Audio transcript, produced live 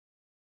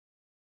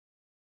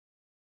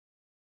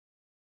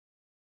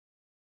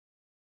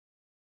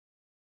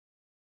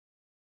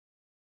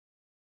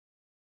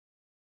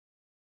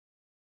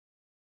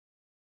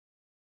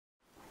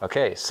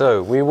Okay,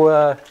 so we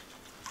were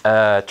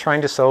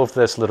trying to solve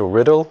this little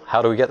riddle.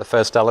 How do we get the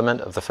first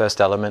element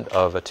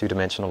of a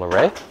two-dimensional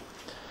array?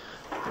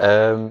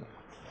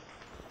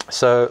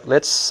 So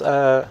let's,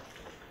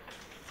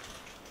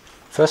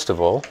 first of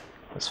all,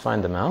 let's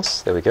find the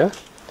mouse. There we go.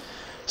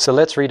 So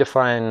let's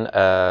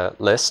redefine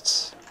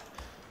lists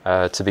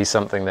to be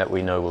something that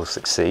we know will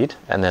succeed.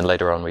 And then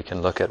later on we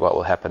can look at what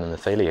will happen in the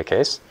failure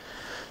case.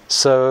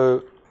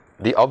 So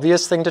the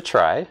obvious thing to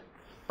try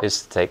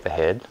is to take the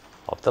head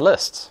of the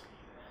lists.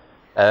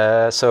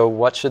 So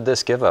what should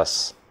this give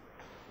us?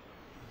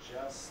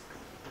 Just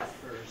the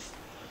first.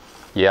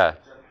 Yeah,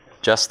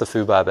 just the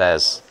foo bar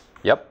baz.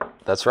 Yep,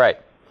 that's right.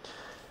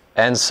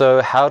 And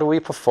so how do we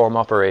perform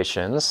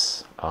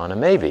operations on a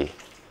maybe?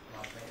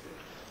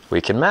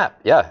 We can map,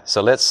 yeah.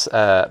 So let's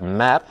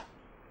map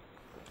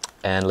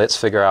and let's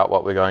figure out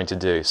what we're going to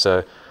do.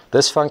 So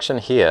this function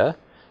here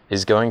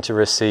is going to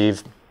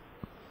receive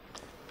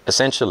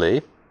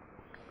essentially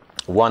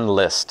one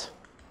list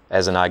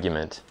as an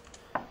argument,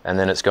 and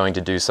then it's going to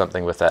do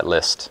something with that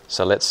list.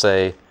 So let's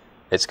say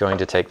it's going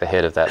to take the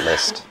head of that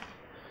list.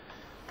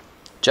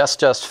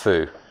 Just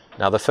foo.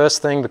 Now the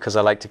first thing, because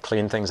I like to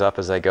clean things up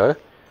as I go,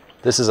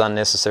 this is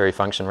unnecessary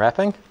function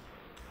wrapping.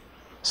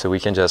 So we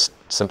can just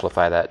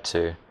simplify that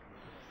to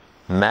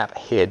map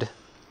head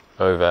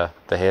over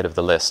the head of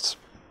the list.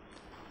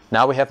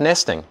 Now we have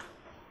nesting.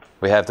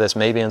 We have this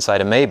maybe inside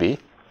a maybe.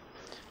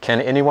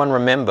 Can anyone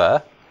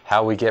remember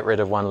how we get rid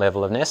of one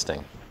level of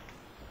nesting?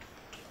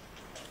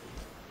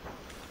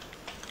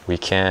 We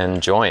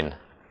can join.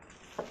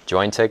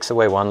 Join takes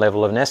away one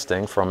level of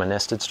nesting from a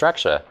nested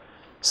structure.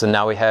 So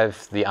now we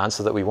have the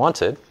answer that we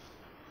wanted.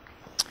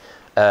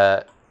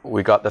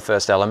 We got the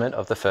first element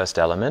of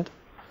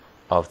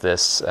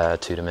this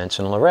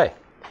two-dimensional array.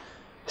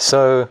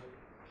 So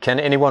can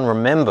anyone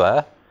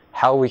remember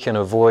how we can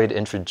avoid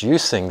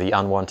introducing the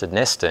unwanted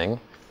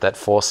nesting that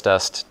forced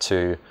us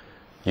to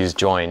use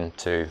join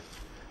to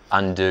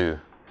undo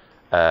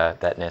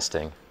that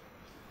nesting?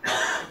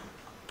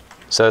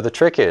 So the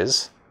trick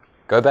is,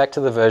 go back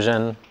to the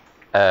version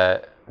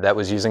that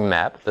was using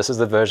map. This is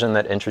the version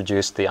that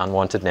introduced the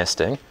unwanted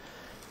nesting,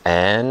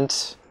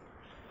 and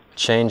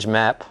change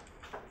map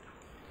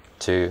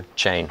to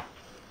chain,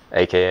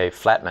 aka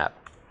flat map.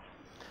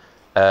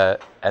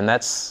 And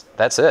that's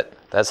it.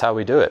 That's how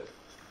we do it.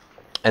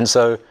 And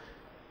so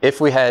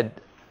if we had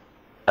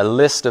a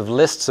list of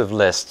lists of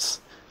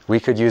lists,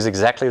 we could use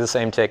exactly the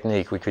same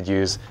technique. We could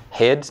use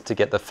head to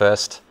get the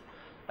first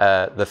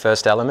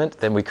element,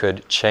 then we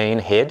could chain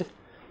head,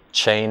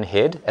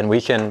 and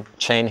we can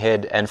chain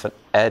head and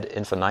ad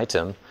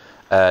infinitum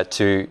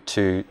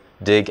to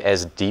dig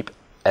as deep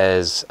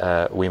as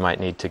we might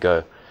need to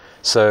go.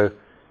 So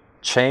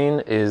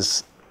chain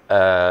is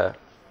a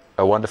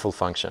wonderful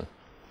function.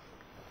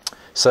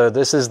 So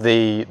this is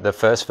the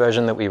first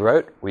version that we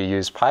wrote. We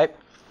used pipe.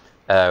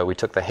 We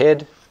took the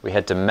head. We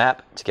had to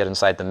map to get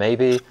inside the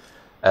maybe.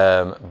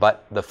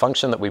 But the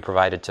function that we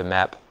provided to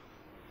map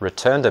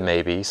returned a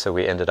maybe, so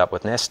we ended up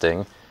with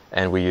nesting,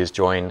 and we used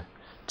join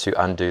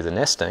to undo the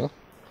nesting.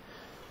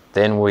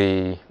 Then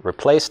we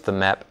replaced the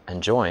map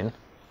and join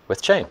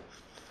with chain.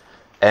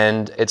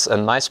 And it's a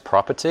nice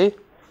property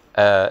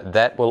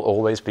that will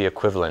always be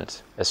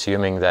equivalent,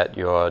 assuming that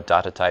your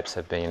data types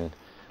have been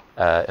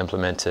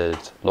implemented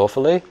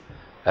lawfully.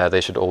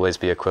 They should always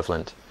be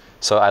equivalent.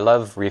 So I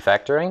love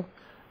refactoring.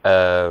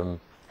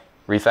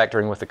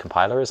 Refactoring with the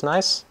compiler is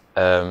nice.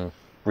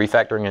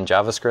 Refactoring in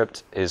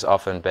JavaScript is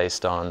often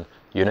based on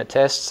unit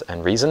tests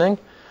and reasoning,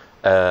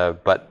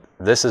 but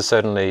this is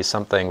certainly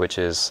something which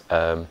is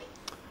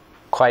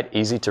quite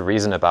easy to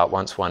reason about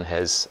once one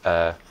has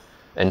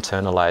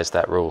internalized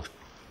that rule.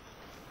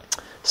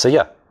 So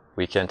yeah,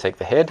 we can take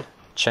the head,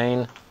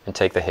 chain, and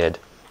take the head.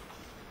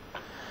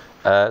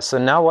 So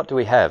now what do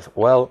we have?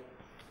 Well,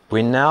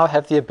 we now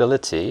have the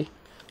ability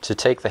to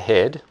take the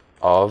head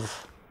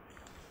of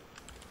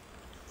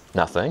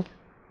nothing,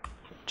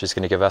 which is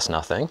going to give us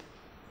nothing.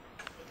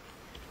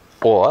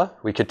 Or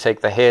we could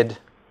take the head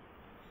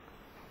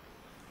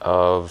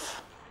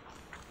of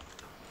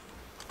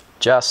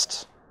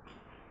just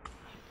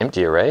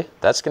empty array.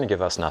 That's going to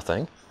give us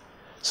nothing.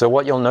 So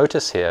what you'll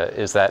notice here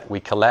is that we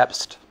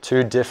collapsed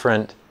two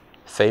different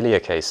failure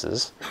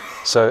cases.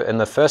 So in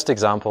the first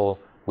example,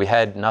 we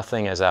had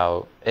nothing as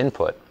our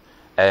input.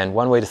 And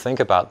one way to think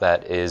about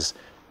that is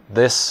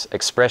this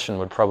expression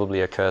would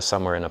probably occur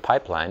somewhere in a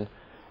pipeline,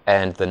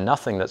 and the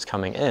nothing that's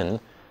coming in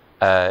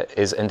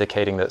is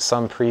indicating that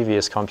some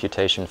previous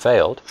computation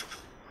failed.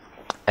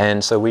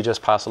 And so we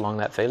just pass along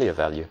that failure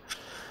value.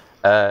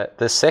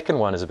 The second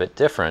one is a bit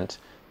different.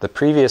 The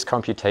previous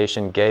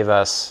computation gave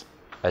us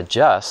a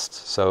just,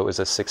 so it was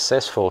a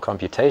successful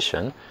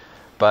computation,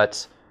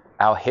 but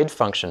our head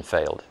function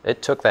failed.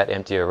 It took that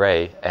empty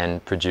array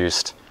and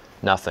produced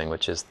nothing,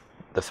 which is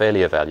the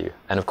failure value.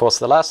 And of course,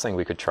 the last thing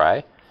we could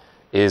try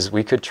is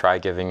we could try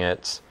giving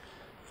it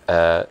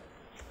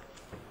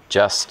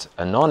just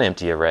a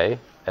non-empty array,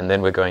 and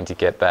then we're going to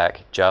get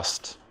back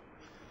just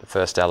the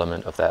first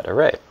element of that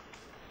array.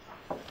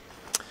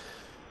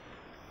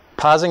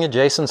 Parsing a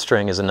JSON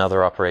string is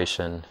another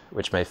operation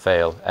which may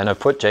fail. And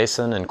I've put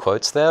JSON in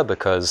quotes there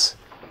because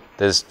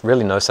there's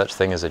really no such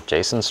thing as a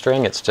JSON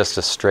string. It's just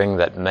a string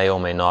that may or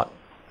may not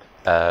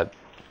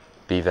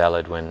be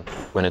valid when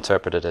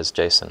interpreted as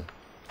JSON.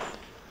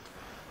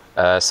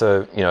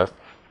 So,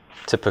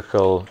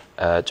 typical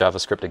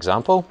JavaScript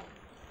example.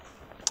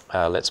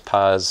 Let's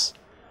parse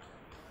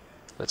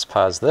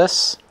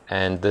this,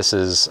 and this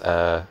is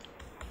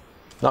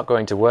not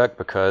going to work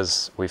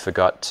because we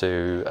forgot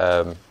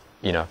to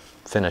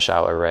finish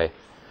our array.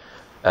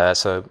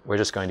 So we're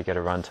just going to get a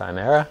runtime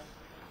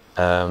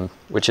error,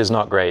 which is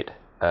not great.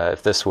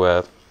 If this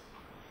were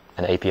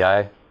an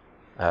API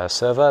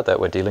server that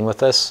we're dealing with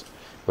this,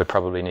 we'd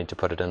probably need to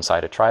put it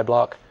inside a try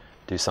block,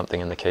 do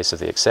something in the case of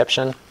the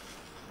exception,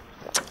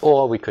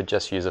 or we could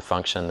just use a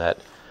function that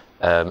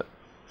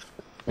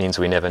means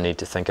we never need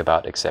to think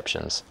about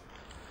exceptions.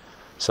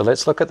 So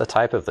let's look at the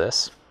type of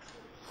this.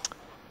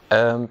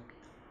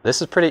 This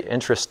is pretty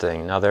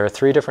interesting. Now there are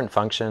 3 different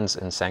functions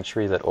in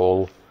Sanctuary that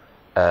all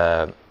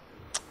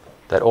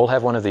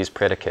have one of these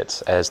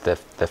predicates as their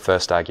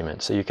first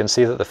argument. So you can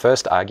see that the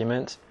first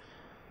argument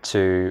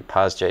to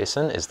parse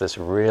JSON is this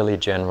really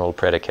general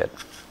predicate.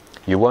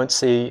 You won't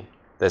see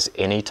there's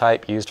any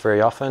type used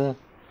very often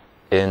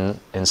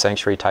in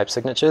Sanctuary type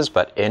signatures,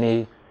 but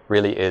any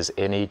really is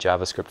any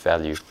JavaScript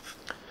value.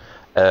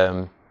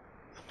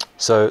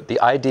 So the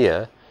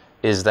idea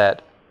is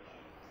that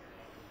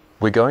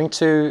we're going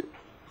to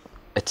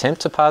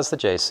attempt to parse the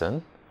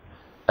JSON.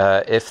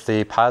 If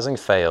the parsing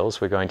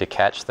fails, we're going to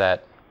catch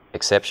that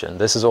exception.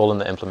 This is all in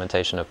the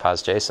implementation of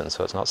parse JSON,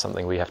 so it's not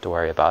something we have to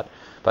worry about.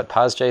 But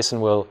parse JSON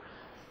will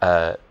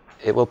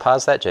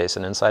parse that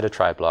JSON inside a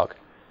try block.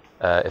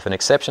 If an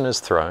exception is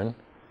thrown,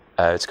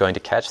 it's going to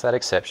catch that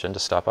exception to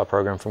stop our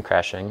program from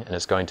crashing, and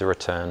it's going to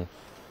return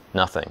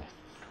nothing.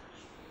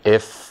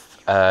 If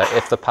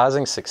the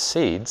parsing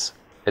succeeds,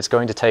 it's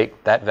going to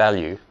take that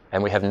value,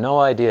 and we have no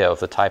idea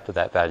of the type of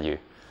that value.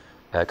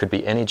 It could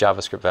be any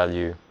JavaScript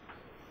value,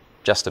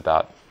 just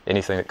about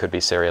anything that could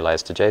be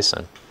serialized to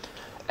JSON.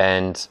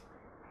 And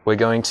we're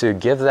going to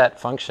give that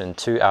function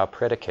to our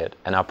predicate,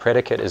 and our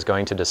predicate is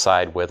going to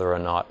decide whether or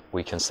not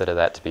we consider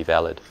that to be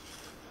valid.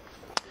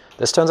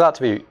 This turns out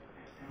to be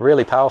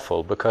really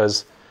powerful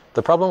because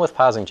the problem with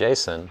parsing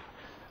JSON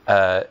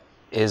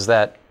is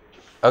that,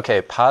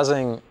 okay,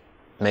 parsing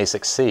may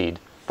succeed,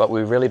 but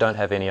we really don't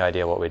have any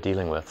idea what we're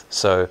dealing with.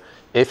 So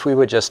if we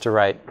were just to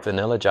write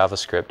vanilla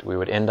JavaScript, we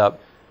would end up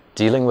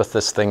dealing with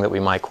this thing that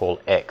we might call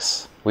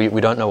X. We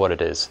don't know what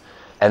it is.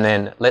 And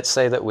then let's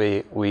say that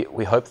we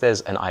hope there's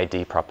an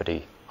ID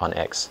property on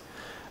X.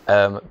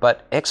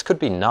 But X could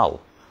be null.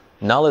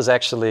 Null is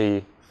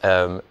actually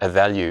a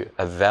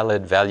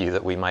valid value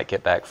that we might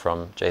get back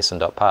from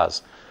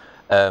JSON.parse.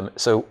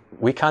 So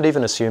we can't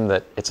even assume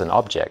that it's an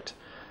object.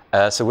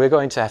 So we're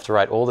going to have to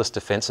write all this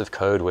defensive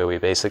code where we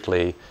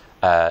basically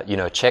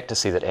check to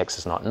see that X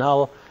is not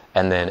null,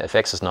 and then if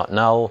X is not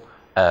null,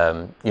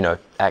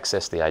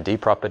 access the ID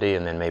property,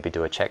 and then maybe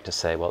do a check to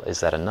say, well, is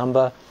that a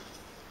number?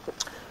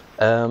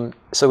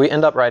 So we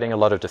end up writing a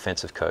lot of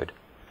defensive code.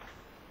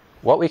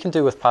 What we can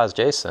do with parse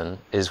JSON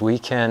is we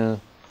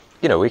can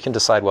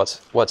decide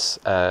what's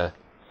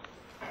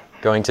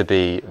going to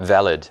be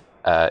valid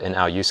in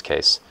our use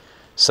case.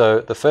 So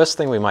the first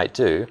thing we might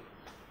do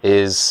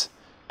is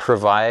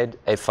provide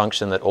a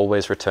function that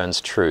always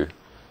returns true.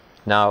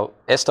 Now,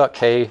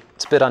 s.k,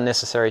 it's a bit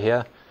unnecessary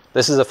here.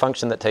 This is a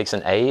function that takes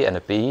an A and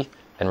a B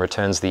and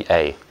returns the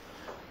A.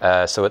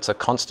 So it's a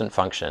constant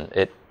function.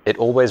 It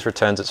always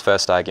returns its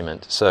first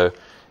argument. So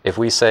if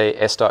we say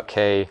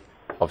s.k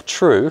of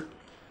true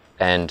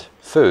and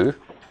foo,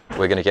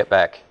 we're going to get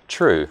back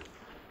true.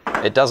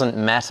 It doesn't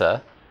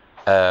matter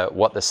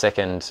what the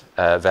second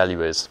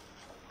value is.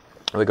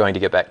 We're going to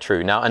get back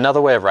true. Now,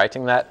 another way of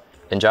writing that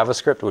in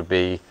JavaScript would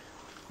be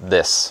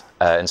this.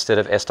 Instead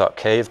of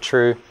s.k of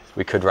true,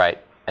 we could write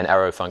an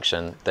arrow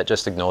function that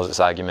just ignores its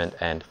argument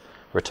and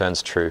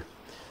returns true.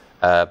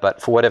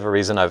 But for whatever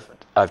reason,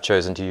 I've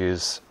chosen to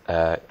use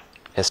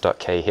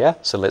s.k here,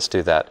 so let's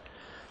do that.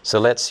 So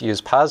let's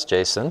use parse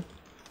JSON,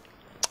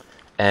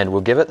 and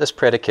we'll give it this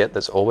predicate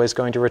that's always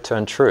going to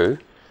return true,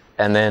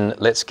 and then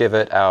let's give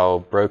it our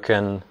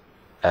broken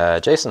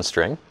JSON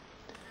string,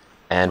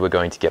 and we're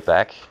going to get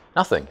back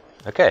nothing.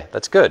 Okay,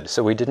 that's good.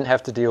 So we didn't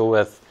have to deal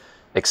with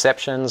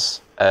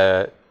exceptions.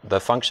 The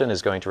function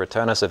is going to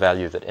return us a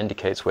value that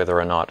indicates whether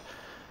or not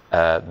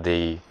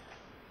the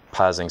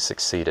parsing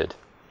succeeded.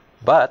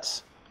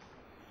 But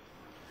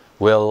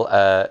we'll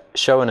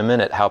show in a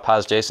minute how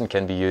parse JSON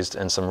can be used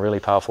in some really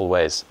powerful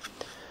ways.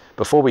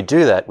 Before we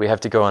do that, we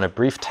have to go on a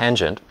brief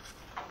tangent.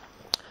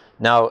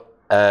 Now,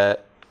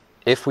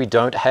 if we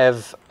don't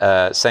have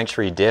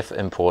Sanctuary def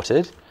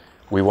imported,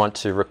 we want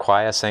to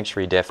require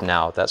Sanctuary def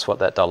now. That's what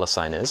that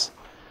 $sign is.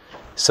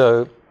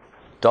 So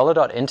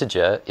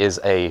 $.integer is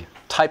a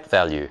type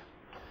value.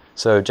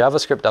 So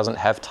JavaScript doesn't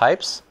have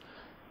types,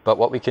 but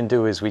what we can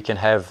do is we can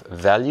have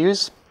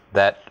values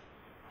that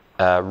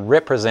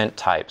represent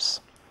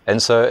types.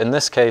 And so in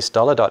this case,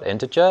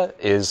 $.integer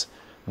is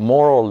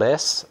more or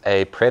less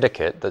a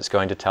predicate that's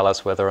going to tell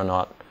us whether or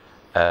not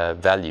a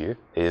value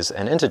is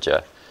an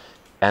integer.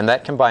 And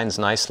that combines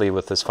nicely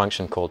with this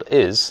function called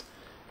is.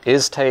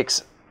 Is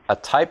takes a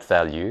type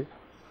value,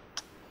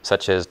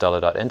 such as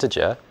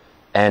 $.integer,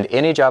 and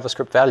any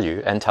JavaScript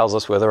value, and tells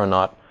us whether or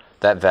not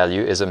that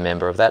value is a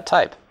member of that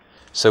type.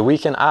 So we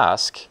can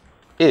ask,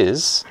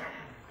 is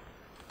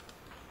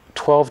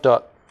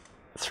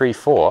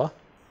 12.34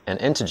 an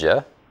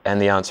integer?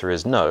 And the answer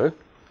is no.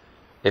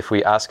 If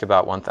we ask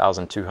about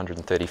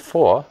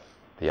 1234,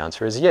 the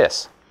answer is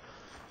yes.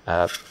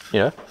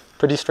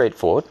 Pretty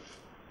straightforward.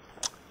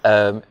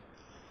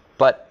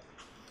 But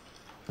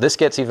this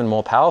gets even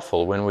more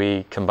powerful when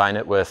we combine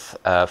it with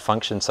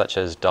functions such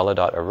as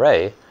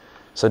 $.array.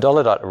 So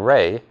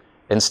 $.array,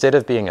 instead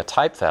of being a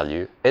type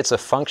value, it's a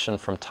function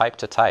from type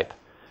to type.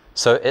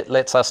 So it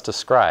lets us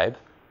describe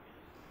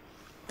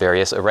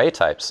various array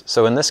types.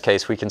 So in this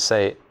case, we can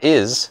say,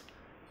 is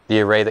the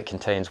array that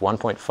contains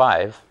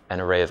 1.5 an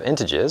array of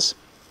integers?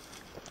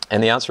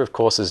 And the answer, of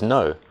course, is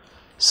no.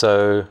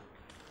 So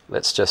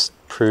let's just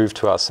prove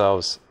to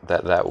ourselves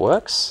that that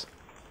works.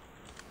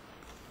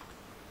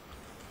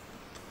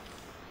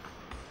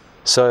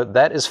 So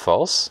that is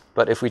false,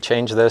 but if we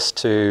change this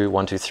to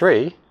 1, 2,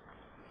 3,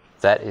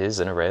 that is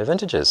an array of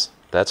integers.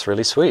 That's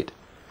really sweet.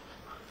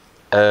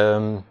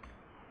 And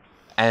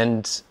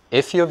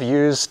if you've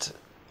used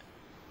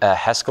a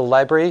Haskell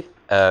library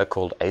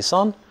called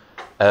ASON,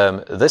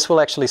 this will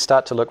actually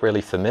start to look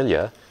really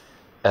familiar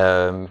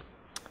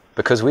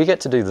because we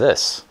get to do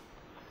this.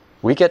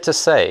 We get to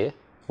say,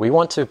 we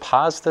want to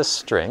parse this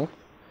string,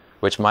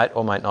 which might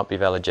or might not be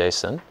valid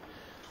JSON.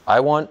 I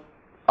want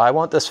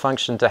this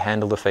function to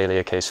handle the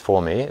failure case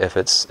for me if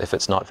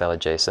it's not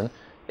valid JSON.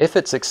 If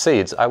it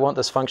succeeds, I want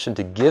this function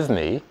to give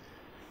me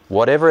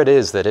whatever it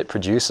is that it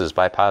produces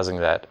by parsing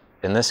that.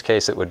 In this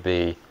case, it would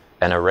be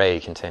an array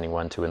containing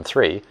 1, 2, and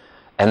 3.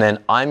 And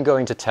then I'm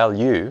going to tell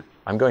the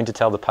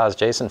parse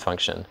JSON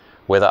function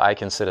whether I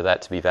consider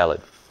that to be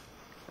valid.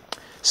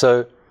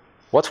 So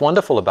what's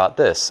wonderful about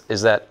this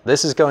is that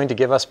this is going to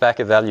give us back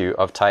a value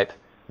of type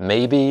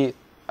maybe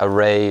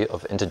array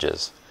of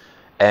integers.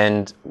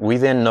 And we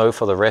then know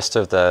for the rest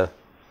of the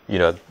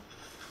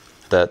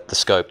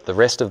scope, the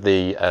rest of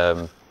the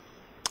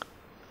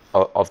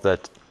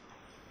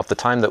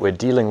time that we're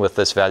dealing with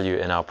this value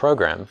in our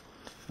program,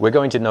 we're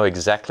going to know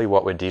exactly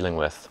what we're dealing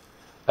with.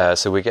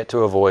 So we get to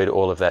avoid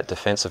all of that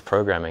defensive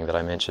programming that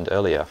I mentioned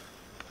earlier.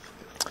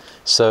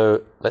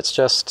 So let's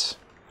just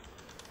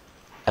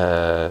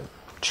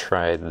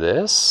try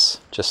this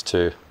just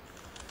to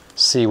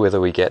see whether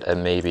we get a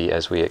maybe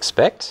as we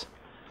expect.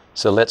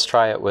 So let's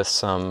try it with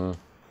some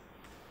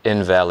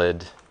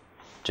invalid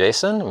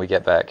JSON. We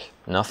get back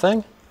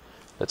nothing.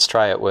 Let's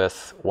try it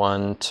with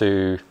 1,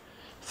 2,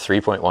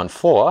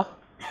 3.14.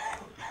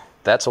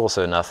 That's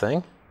also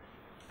nothing.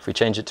 If we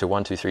change it to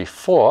 1, 2, 3,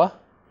 4,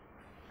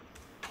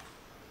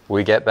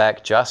 we get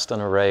back just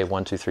an array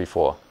 1, 2, 3,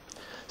 4.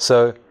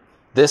 So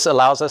this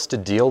allows us to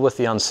deal with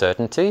the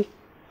uncertainty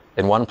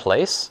in one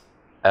place,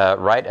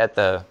 right at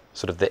the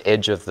sort of the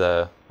edge of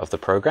the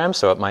program.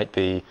 So it might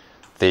be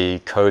the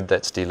code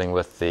that's dealing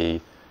with the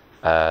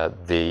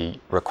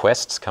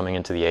requests coming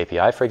into the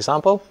API, for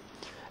example,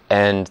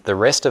 and the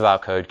rest of our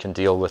code can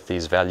deal with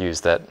these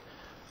values that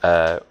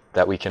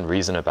we can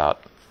reason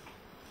about.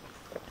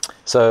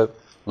 So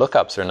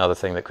lookups are another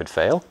thing that could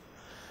fail.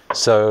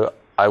 So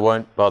I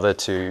won't bother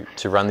to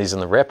run these in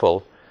the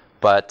REPL,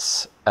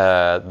 but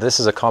this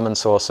is a common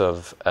source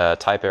of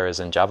type errors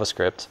in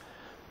JavaScript.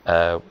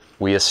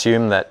 We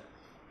assume that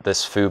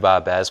this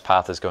foobar baz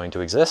path is going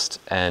to exist,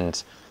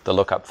 and the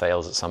lookup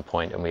fails at some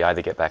point, and we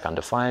either get back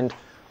undefined,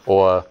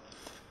 or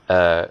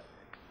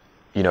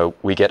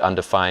we get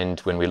undefined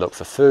when we look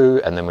for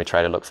foo, and then we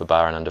try to look for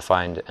bar and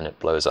undefined, and it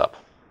blows up.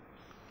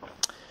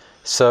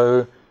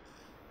 So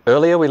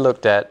earlier we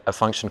looked at a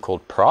function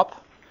called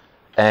prop,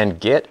 and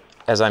get,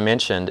 as I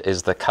mentioned,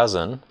 is the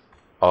cousin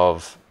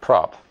of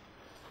prop.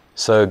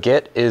 So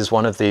get is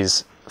one of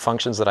these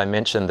functions that I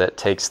mentioned that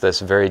takes this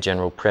very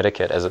general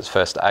predicate as its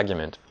first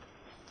argument.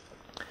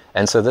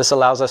 And so this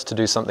allows us to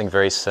do something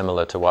very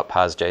similar to what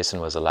parse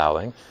JSON was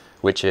allowing,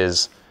 which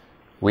is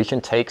we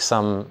can take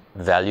some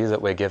value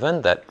that we're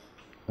given that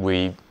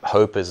we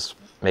hope is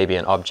maybe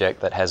an object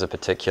that has a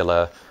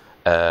particular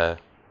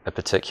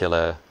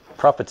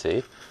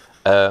property,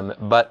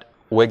 but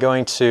we're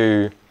going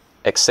to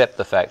accept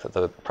the fact that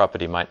the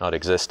property might not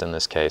exist in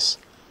this case.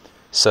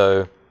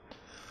 So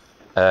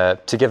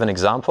to give an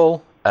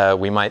example,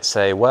 we might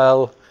say,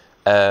 well,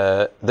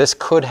 this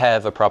could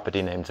have a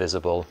property named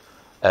visible.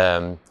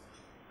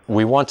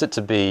 We want it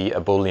to be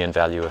a Boolean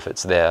value if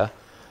it's there.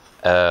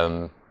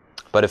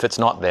 But if it's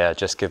not there,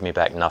 just give me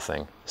back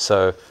nothing.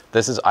 So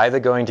this is either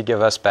going to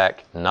give us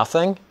back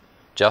nothing,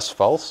 just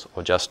false,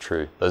 or just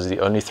true. Those are the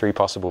only three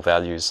possible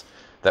values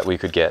that we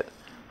could get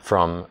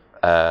from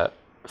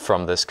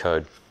this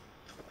code.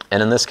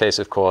 And in this case,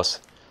 of course,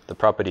 the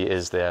property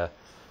is there,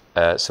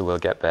 so we'll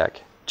get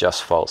back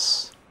just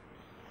false.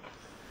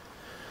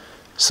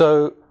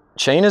 So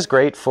chain is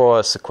great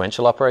for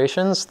sequential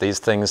operations, these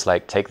things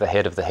like take the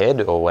head of the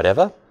head or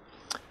whatever.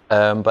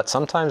 But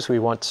sometimes we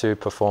want to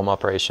perform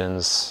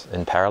operations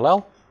in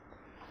parallel.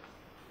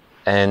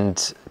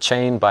 And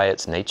chain, by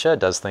its nature,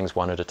 does things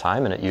one at a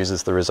time, and it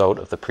uses the result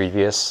of the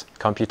previous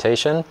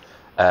computation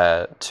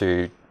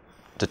to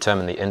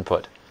determine the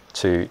input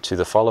to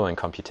the following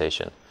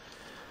computation.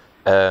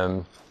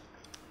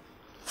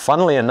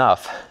 Funnily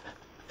enough,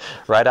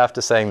 right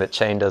after saying that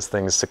chain does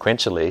things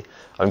sequentially,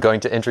 I'm going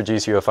to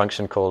introduce you a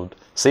function called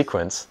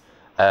sequence,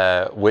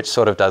 which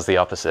sort of does the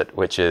opposite,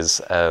 which is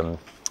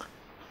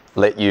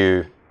let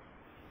you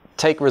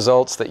take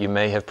results that you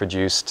may have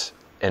produced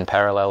in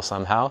parallel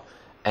somehow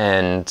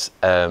and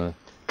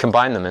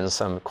combine them in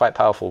some quite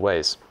powerful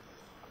ways.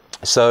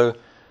 So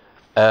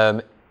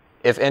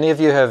if any of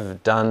you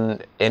have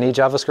done any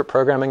JavaScript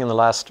programming in the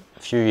last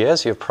few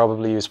years, you've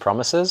probably used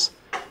promises.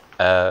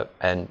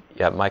 And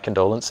yeah, my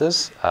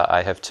condolences,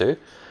 I have too.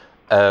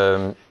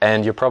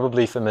 And you're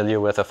probably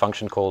familiar with a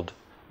function called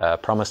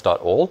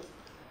promise.all.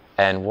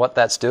 And what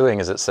that's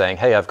doing is it's saying,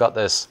 hey, I've got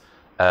this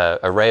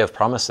array of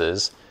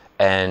promises,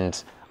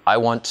 and I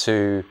want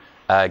to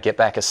get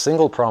back a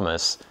single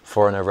promise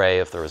for an array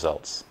of the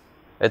results.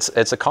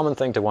 It's a common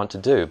thing to want to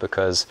do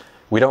because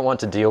we don't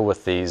want to deal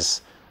with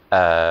these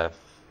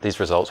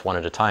results one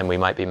at a time. We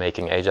might be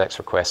making AJAX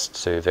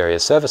requests to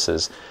various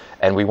services,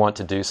 and we want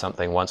to do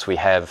something once we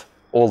have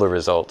all the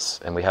results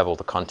and we have all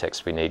the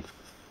context we need.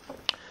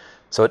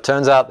 So it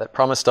turns out that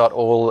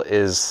promise.all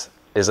is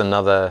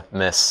another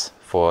miss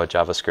for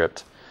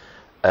JavaScript.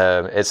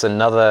 It's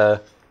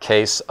another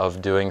case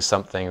of doing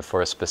something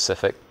for a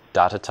specific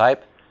data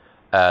type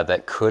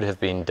that could have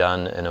been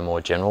done in a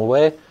more general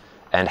way.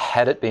 And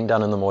had it been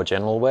done in the more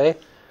general way,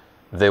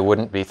 there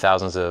wouldn't be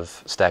thousands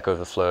of Stack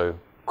Overflow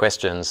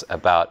questions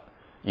about,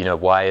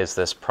 why is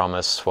this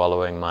promise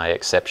swallowing my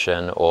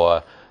exception,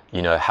 or,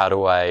 how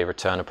do I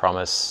return a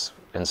promise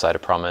inside a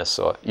promise,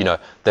 or,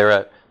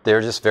 there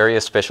are just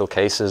various special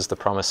cases. The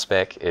promise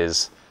spec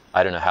is,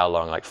 I don't know how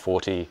long, like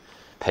 40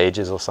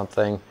 pages or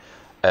something.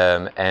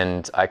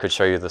 And I could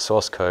show you the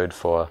source code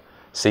for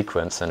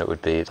sequence, and it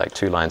would be like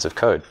 2 lines of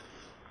code.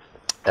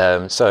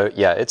 So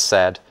yeah, it's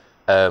sad.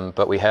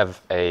 But we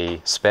have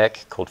a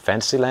spec called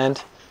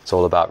Fantasyland. It's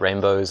all about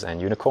rainbows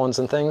and unicorns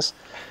and things.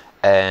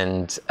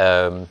 And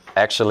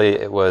actually,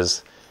 it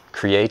was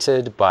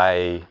created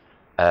by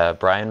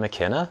Brian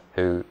McKenna,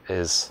 who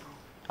is,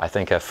 I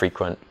think, a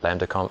frequent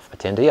LambdaConf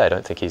attendee. I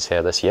don't think he's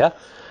here this year.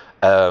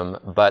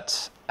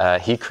 But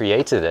he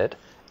created it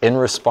in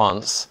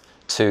response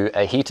to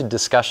a heated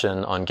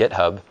discussion on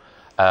GitHub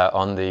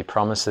on the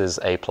Promises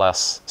A+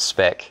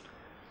 spec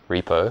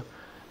repo.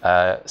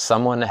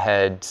 Someone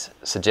had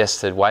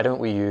suggested, why don't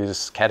we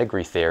use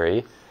category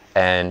theory,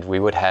 and we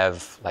would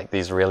have like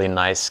these really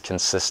nice,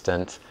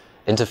 consistent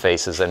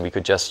interfaces, and we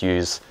could just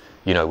use,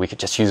 we could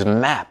just use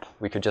map.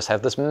 We could just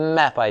have this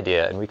map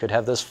idea, and we could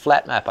have this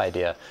flat map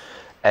idea.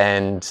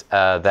 And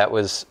that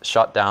was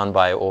shot down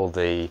by all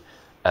the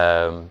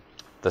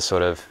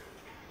sort of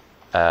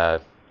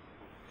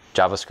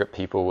JavaScript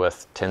people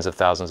with tens of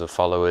thousands of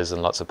followers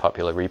and lots of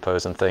popular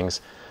repos and things.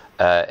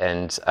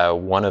 And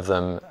one of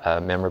them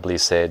memorably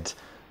said,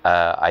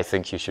 I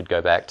think you should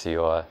go back to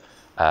your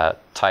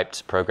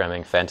typed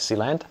programming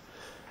Fantasyland.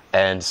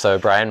 And so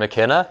Brian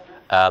McKenna,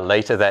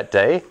 later that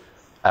day,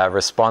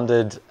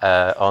 responded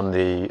on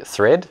the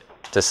thread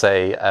to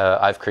say,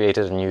 I've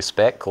created a new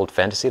spec called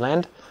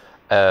Fantasyland.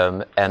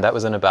 And that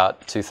was in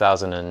about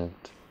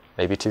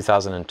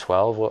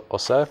 2012 or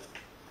so.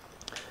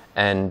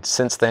 And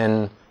since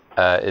then,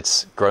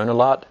 it's grown a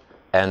lot,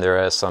 and there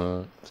are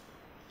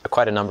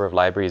quite a number of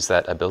libraries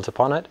that are built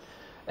upon it.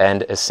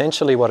 And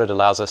essentially what it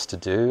allows us to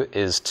do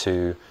is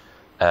to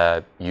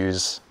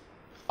use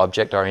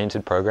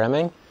object-oriented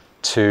programming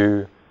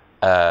to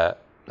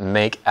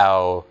make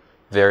our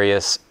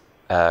various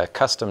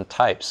custom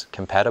types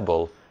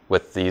compatible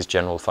with these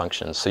general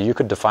functions. So you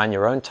could define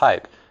your own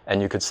type,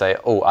 and you could say,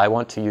 oh, I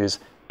want to use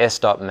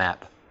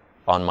s.map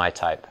on my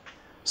type.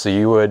 So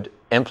you would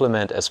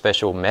implement a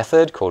special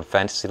method called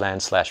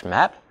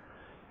Fantasyland/map,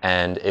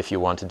 and if you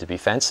wanted to be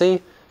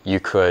fancy, you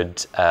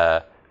could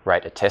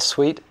write a test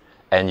suite,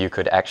 and you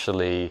could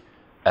actually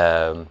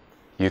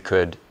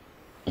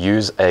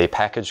use a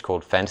package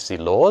called Fantasy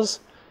Laws,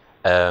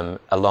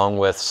 along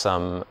with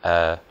some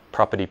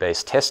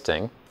property-based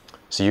testing.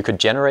 So you could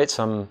generate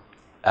some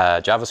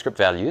JavaScript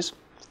values,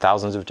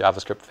 thousands of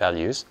JavaScript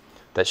values,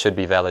 that should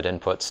be valid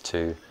inputs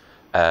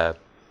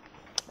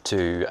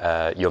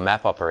to your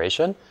map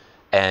operation.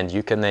 And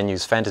you can then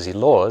use Fantasy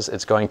Laws.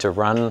 It's going to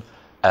run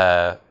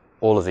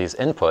all of these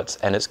inputs,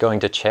 and it's going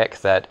to check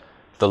that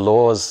the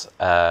laws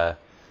are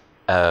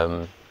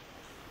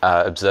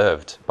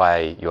observed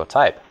by your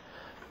type,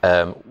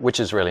 which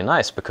is really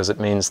nice because it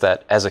means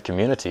that as a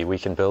community we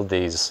can build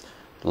these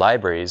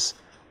libraries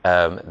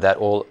that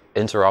all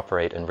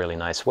interoperate in really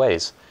nice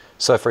ways.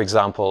 So for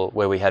example,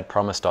 where we had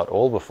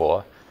promise.all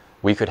before,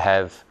 we could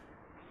have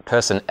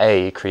person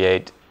A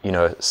create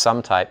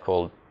some type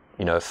called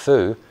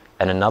foo,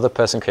 and another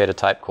person create a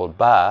type called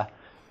bar,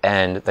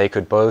 and they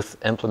could both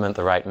implement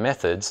the right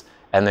methods,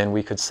 and then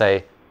we could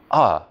say,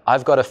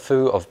 I've got a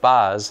foo of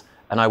bars,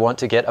 and I want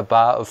to get a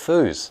bar of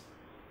foos.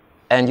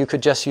 And you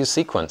could just use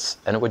sequence,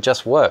 and it would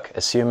just work,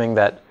 assuming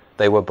that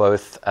they were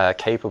both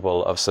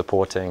capable of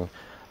supporting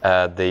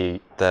the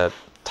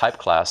type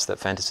class that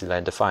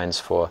Fantasyland defines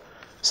for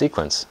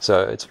sequence.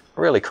 So it's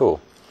really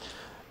cool.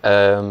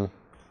 So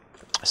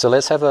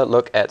let's have a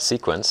look at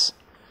sequence.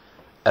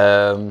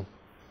 So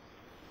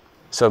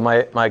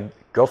my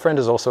girlfriend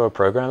is also a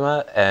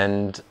programmer,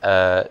 and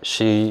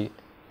she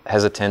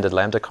has attended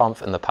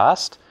LambdaConf in the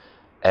past,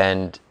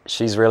 and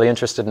she's really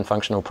interested in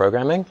functional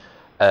programming,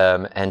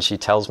 and she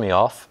tells me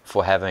off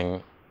for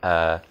having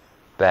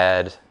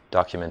bad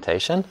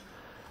documentation.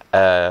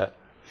 And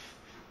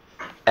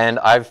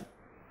I've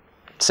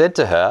said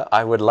to her,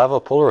 I would love a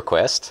pull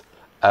request,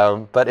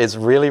 but it's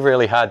really,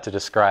 really hard to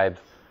describe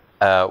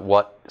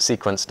what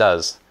sequence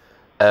does.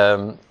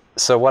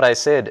 So what I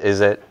said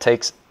is it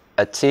takes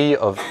a t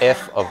of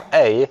f of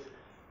a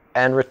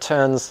and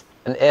returns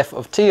an f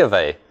of t of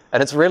a.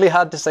 And it's really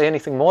hard to say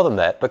anything more than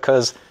that,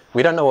 because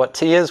we don't know what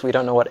t is, we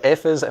don't know what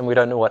f is, and we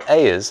don't know what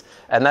a is.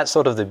 And that's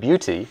sort of the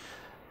beauty.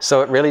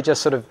 So it really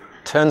just sort of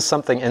turns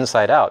something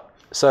inside out.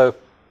 So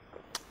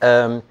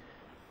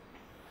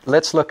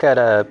let's look at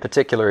a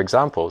particular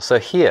example. So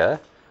here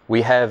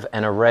we have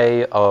an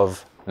array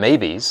of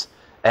maybes,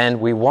 and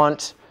we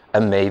want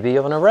a maybe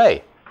of an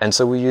array. And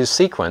so we use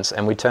sequence,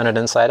 and we turn it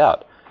inside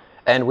out.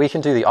 And we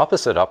can do the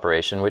opposite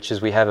operation, which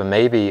is we have a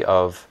maybe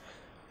of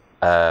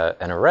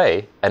an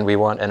array, and we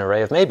want an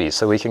array of maybes.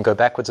 So we can go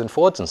backwards and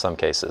forwards in some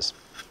cases.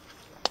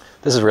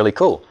 This is really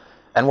cool.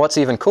 And what's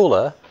even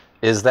cooler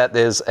is that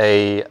there's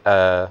a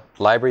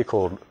library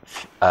called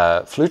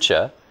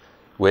Future,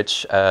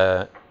 which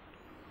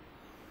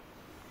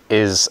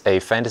is a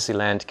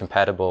Fantasyland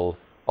compatible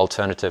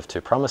alternative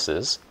to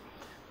promises.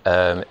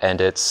 And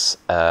it's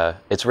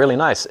really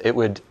nice. It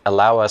would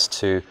allow us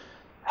to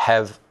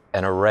have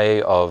an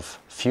array of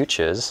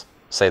futures,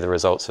 say the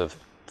results of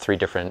 3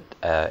 different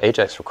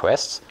AJAX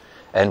requests,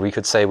 and we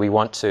could say we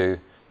want to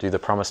do the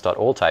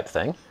promise.all type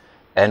thing,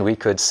 and we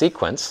could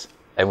sequence,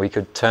 and we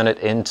could turn it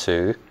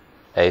into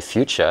a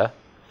future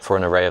for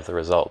an array of the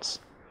results.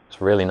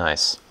 It's really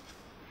nice.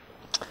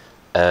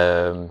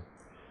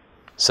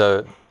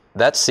 So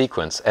that's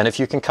sequence. And if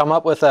you can come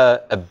up with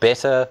a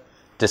better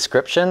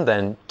description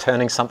than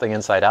turning something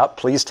inside out,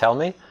 please tell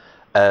me.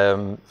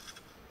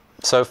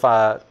 So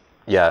far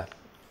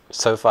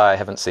I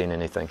haven't seen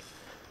anything.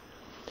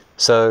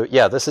 So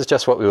yeah, this is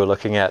just what we were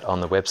looking at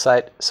on the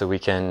website. So we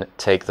can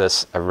take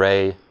this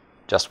array,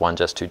 just 1,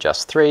 just 2,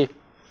 just 3.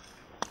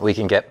 We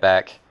can get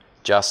back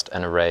just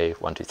an array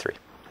 1, 2, 3.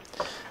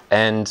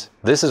 And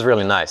this is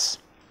really nice.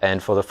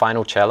 And for the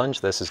final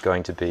challenge, this is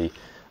going to be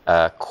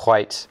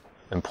quite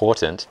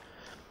important.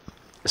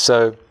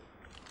 So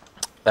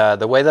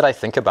the way that I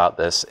think about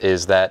this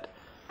is that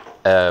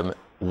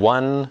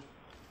one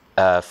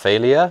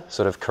failure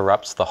sort of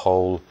corrupts the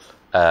whole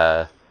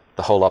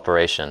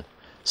operation.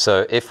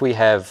 So if we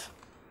have,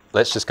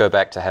 let's just go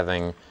back to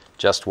having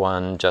just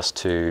 1, just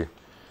 2,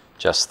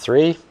 just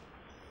 3.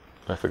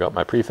 I forgot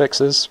my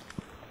prefixes.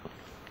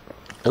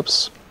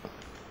 Oops.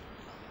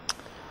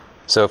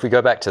 So if we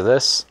go back to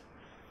this,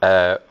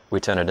 we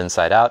turn it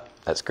inside out.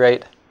 That's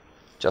great.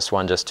 Just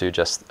 1, just 2,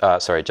 just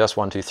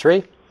 1, 2,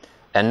 3.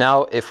 And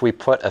now if we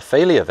put a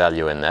failure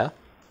value in there,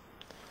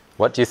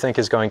 what do you think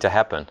is going to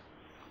happen?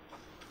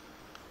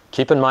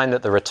 Keep in mind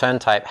that the return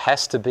type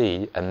has to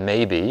be a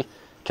maybe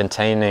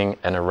containing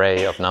an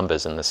array of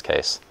numbers in this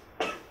case.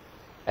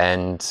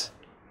 And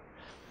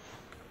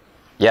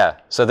yeah,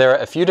 so there are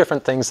a few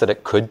different things that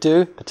it could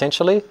do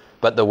potentially,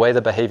 but the way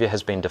the behavior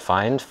has been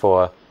defined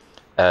for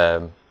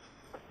the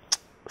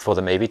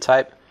maybe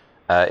type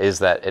is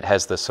that it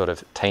has this sort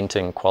of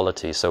tainting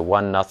quality. So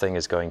 1, nothing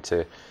is going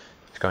to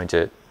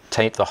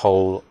taint the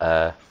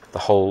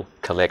whole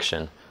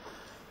collection.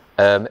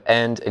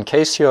 And in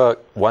case you're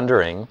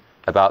wondering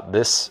about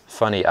this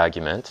funny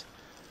argument,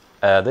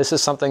 this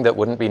is something that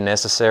wouldn't be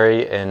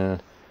necessary in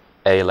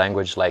a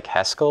language like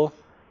Haskell,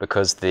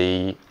 because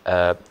the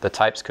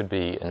types could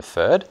be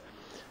inferred.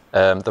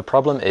 The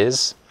problem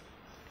is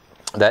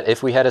that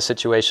if we had a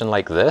situation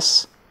like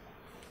this,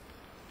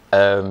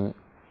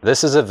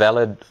 this is a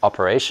valid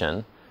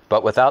operation,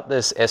 but without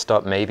this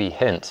s.maybe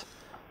hint,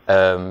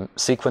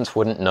 sequence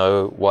wouldn't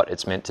know what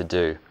it's meant to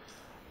do.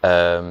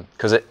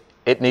 Because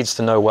it needs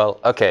to know, well,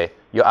 okay,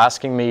 you're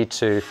asking me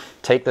to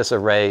take this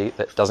array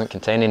that doesn't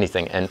contain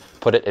anything and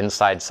put it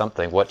inside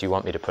something. What do you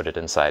want me to put it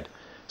inside?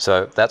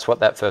 So that's what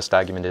that first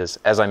argument is.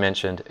 As I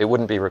mentioned, it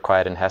wouldn't be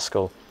required in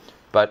Haskell,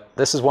 but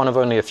this is one of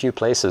only a few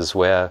places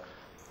where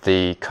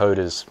the code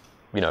is,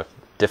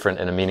 different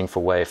in a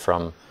meaningful way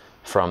from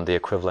the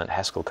equivalent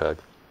Haskell code.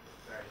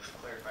 Sorry, to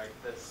clarify,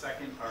 the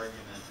second argument,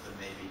 the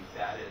maybe,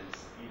 that is,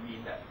 you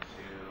need that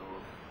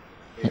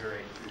to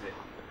iterate through the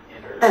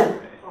inner array.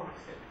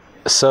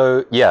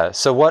 So yeah,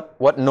 so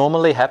what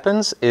normally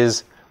happens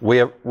is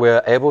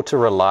we're able to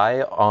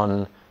rely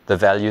on the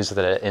values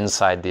that are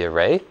inside the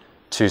array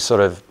to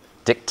sort of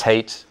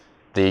dictate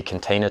the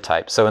container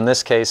type. So in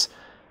this case,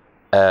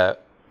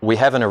 we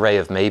have an array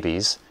of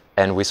maybes,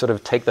 and we sort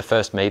of take the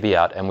first maybe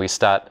out, and we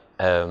start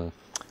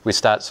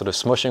sort of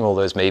smushing all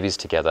those maybes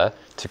together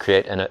to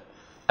create a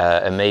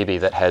maybe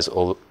that has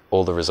all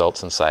the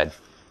results inside.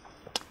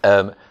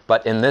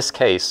 But in this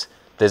case,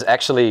 there's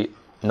actually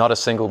not a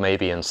single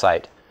maybe in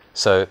sight.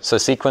 So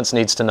sequence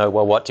needs to know,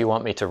 well, what do you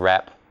want me to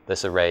wrap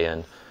this array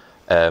in?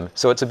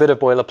 So it's a bit of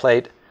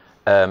boilerplate.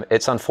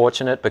 It's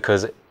unfortunate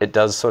because it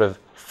does sort of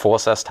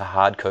force us to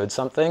hard code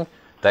something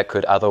that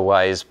could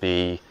otherwise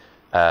be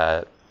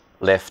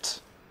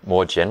left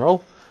more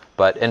general.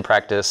 But in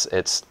practice,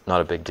 it's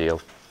not a big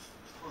deal.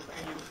 Well,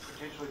 can you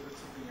potentially put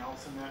something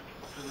else in that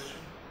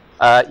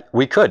position?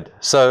 We could.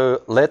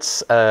 So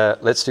let's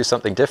do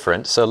something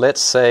different. So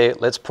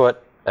let's put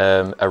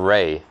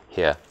array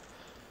here.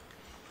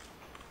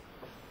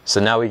 So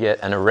now we get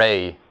an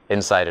array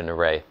inside an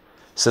array.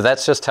 So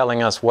that's just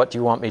telling us, what do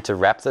you want me to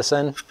wrap this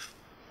in?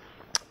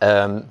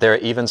 There are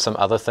even some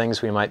other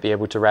things we might be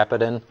able to wrap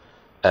it in.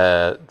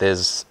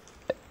 There's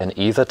an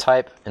either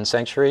type in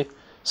Sanctuary,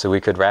 so we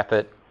could wrap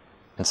it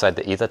inside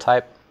the either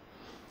type.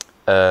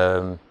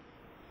 Yeah.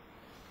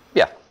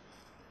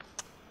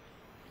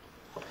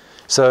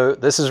 So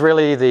this is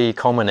really the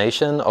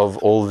culmination of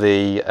all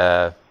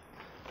the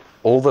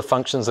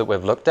functions that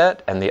we've looked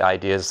at and the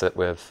ideas that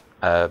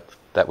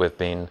we've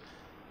been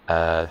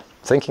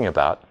thinking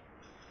about.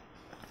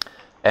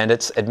 And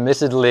it's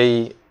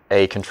admittedly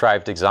a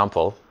contrived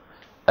example,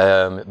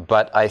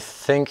 but I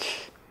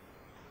think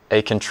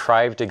a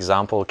contrived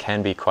example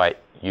can be quite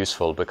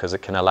useful because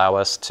it can allow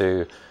us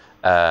to,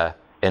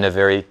 in a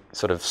very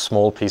sort of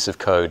small piece of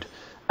code,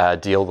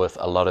 deal with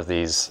a lot of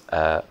these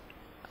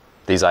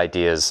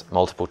ideas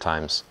multiple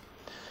times.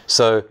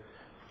 So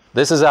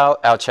this is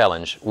our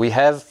challenge. We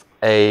have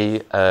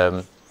a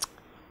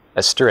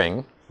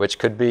string, which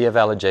could be a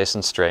valid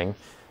JSON string,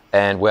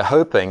 and we're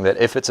hoping that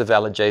if it's a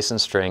valid JSON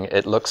string,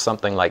 it looks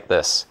something like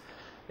this.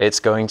 It's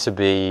going to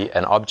be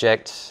an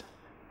object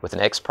with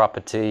an X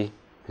property,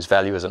 whose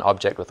value is an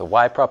object with a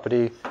Y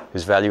property,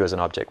 whose value is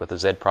an object with a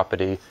Z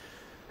property,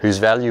 whose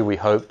value we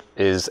hope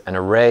is an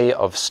array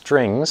of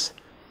strings,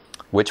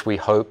 which we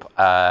hope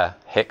are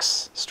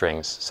hex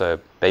strings, so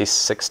base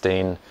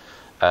 16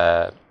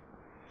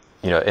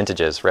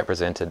 integers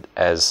represented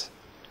as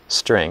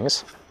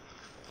strings.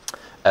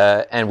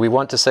 And we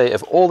want to say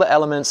if all the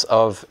elements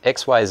of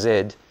X, Y,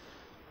 Z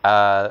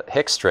are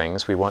hex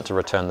strings, we want to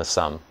return the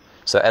sum.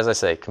 So as I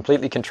say,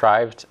 completely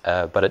contrived,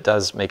 but it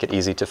does make it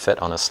easy to fit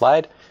on a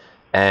slide.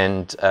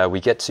 And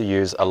we get to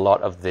use a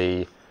lot of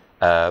the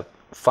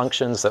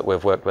functions that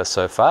we've worked with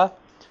so far,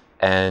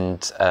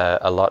 and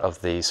a lot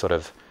of the sort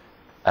of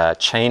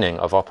chaining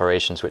of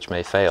operations which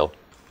may fail.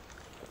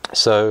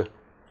 So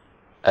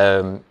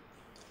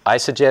I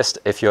suggest,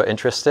 if you're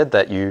interested,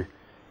 that you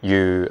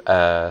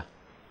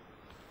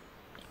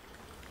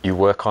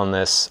work on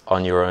this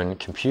on your own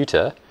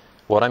computer.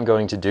 What I'm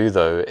going to do,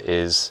 though,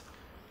 is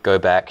go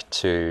back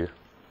to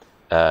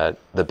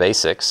the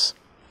basics,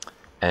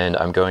 and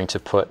I'm going to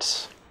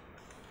put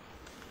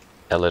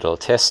a little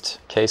test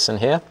case in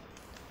here.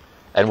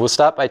 And we'll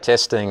start by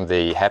testing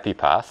the happy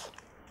path.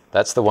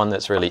 That's the one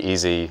that's really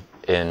easy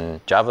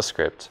in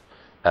JavaScript,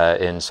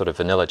 in sort of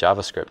vanilla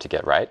JavaScript, to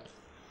get right.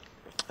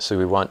 So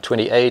we want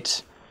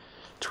 28,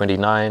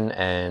 29,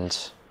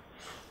 and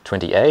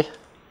 20A.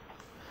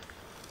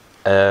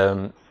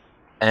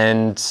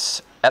 And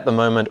at the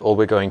moment, all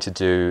we're going to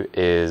do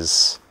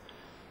is,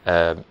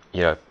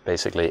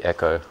 basically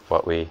echo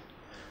what we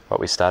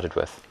started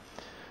with.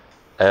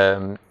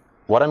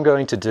 What I'm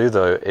going to do,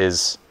 though,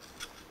 is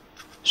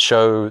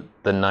show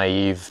the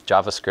naive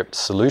JavaScript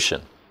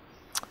solution.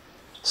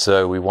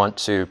 So we want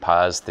to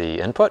parse the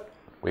input.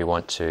 We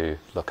want to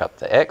look up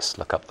the X,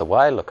 look up the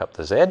Y, look up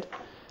the Z,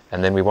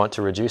 and then we want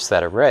to reduce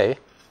that array.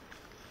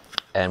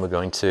 And we're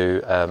going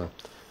to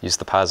use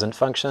the parseInt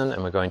function,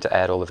 and we're going to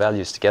add all the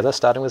values together,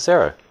 starting with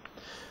 0.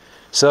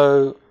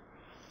 So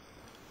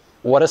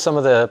what are some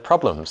of the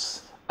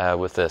problems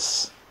with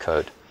this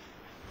code?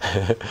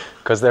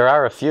 Because there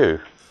are a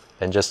few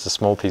in just a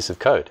small piece of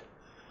code.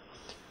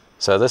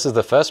 So this is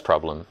the first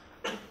problem.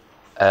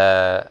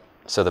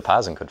 So the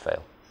parsing could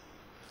fail.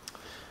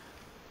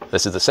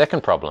 This is the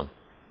second problem.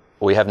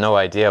 We have no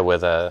idea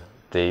whether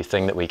the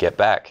thing that we get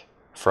back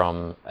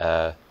from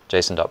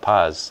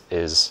JSON.parse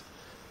is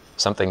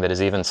something that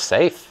is even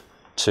safe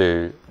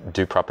to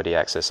do property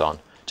access on.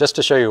 Just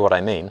to show you what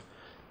I mean,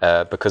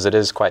 because it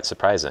is quite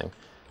surprising.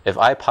 If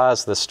I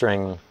parse the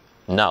string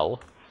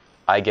null,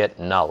 I get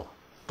null.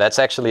 That's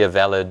actually a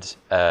valid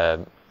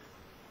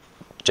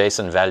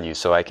JSON value,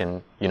 so I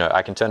can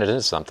turn it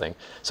into something.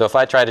 So if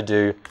I try to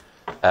do,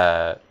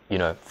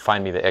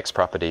 find me the X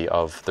property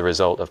of the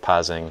result of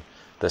parsing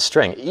the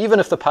string, even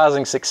if the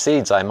parsing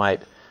succeeds, I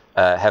might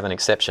have an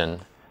exception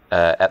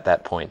at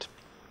that point.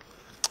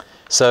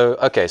 So,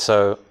 okay,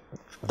 so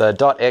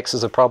the .x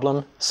is a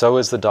problem, so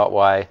is the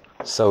 .y,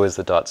 so is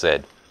the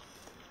 .z.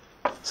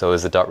 So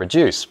is the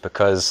 .reduce,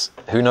 because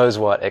who knows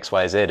what x,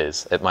 y, z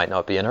is? It might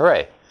not be an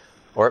array.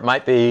 Or it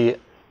might be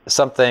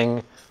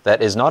something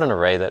that is not an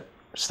array that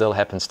still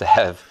happens to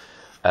have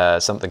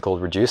something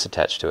called reduce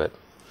attached to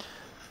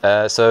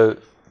it. So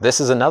this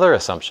is another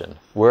assumption.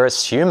 We're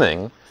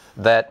assuming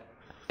that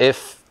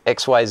if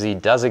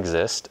XYZ does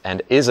exist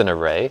and is an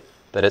array,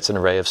 that it's an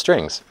array of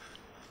strings.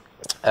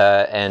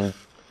 And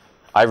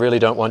I really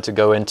don't want to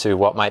go into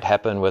what might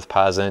happen with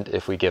parseInt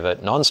if we give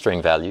it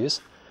non-string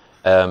values.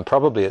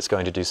 Probably it's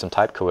going to do some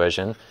type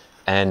coercion,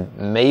 and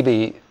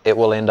maybe it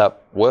will end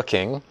up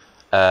working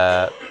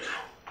for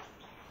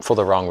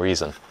the wrong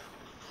reason.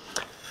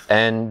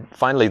 And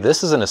finally,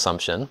 this is an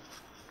assumption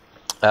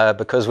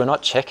because we're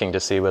not checking to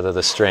see whether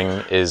the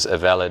string is a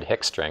valid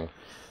hex string.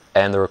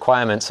 And the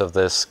requirements of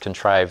this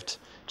contrived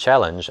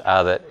challenge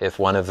are that if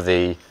one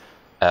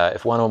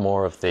or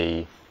more of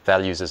the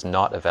values is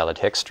not a valid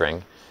hex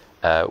string,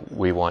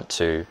 we want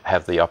to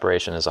have the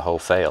operation as a whole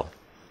fail.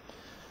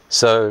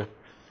 So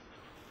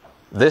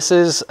this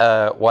is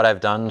what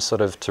I've done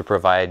sort of to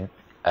provide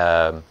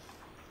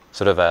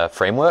sort of a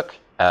framework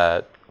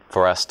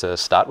for us to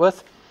start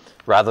with,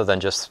 rather than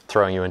just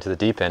throwing you into the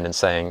deep end and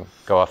saying,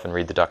 go off and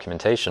read the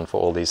documentation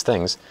for all these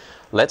things.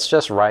 Let's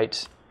just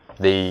write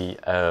the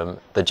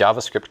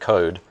JavaScript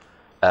code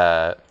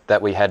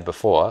that we had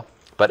before,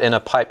 but in a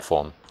pipe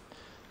form.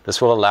 This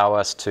will allow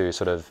us to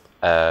sort of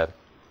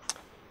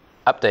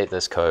update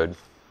this code.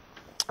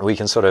 We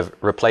can sort of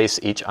replace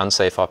each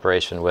unsafe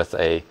operation with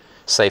a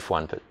safe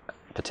one,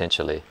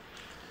 potentially.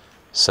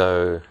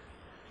 So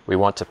we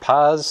want to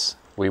parse,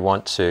 we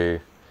want to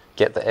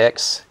get the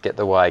X, get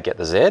the Y, get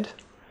the Z,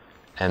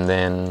 and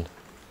then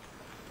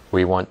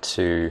we want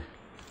to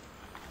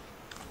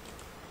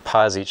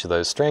parse each of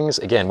those strings.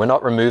 Again, we're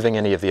not removing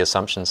any of the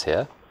assumptions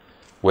here.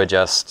 We're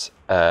just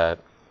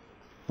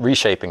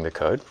reshaping the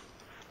code.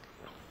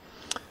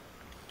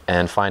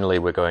 And finally,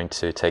 we're going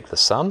to take the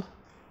sum,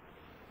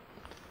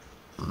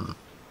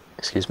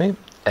 excuse me,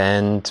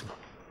 and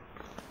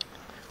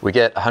we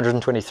get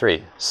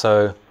 123.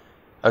 So,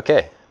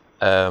 okay,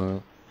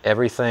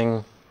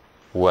 everything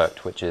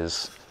worked, which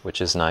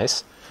is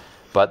nice.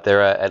 But there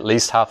are at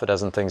least half a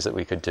dozen things that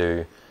we could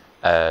do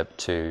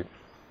to,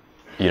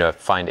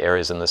 find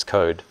errors in this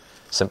code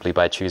simply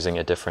by choosing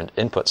a different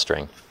input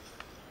string.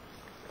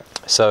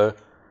 So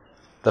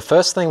the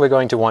first thing we're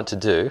going to want to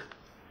do,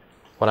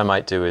 what I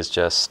might do is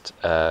just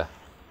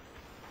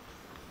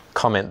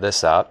comment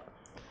this out,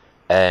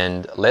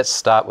 and let's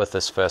start with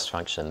this first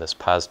function, this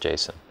parse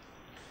JSON.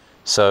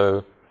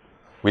 So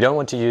we don't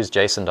want to use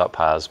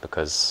JSON.parse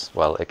because,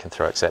 well, it can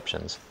throw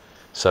exceptions.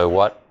 So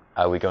what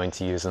are we going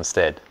to use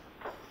instead?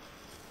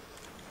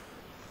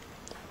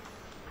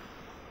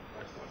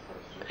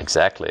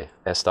 Exactly,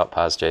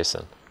 s.parse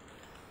JSON.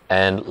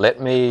 And let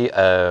me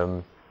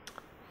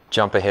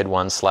jump ahead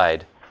one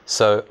slide.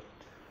 So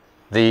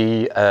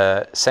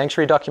the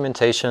Sanctuary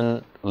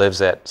documentation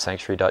lives at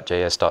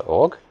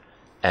sanctuary.js.org.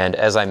 And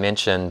as I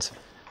mentioned,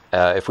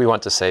 if we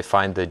want to say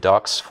find the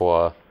docs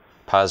for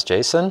parse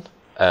JSON,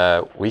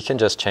 we can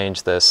just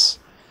change this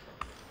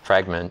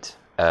fragment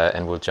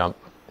and we'll jump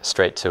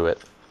straight to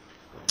it.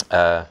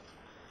 The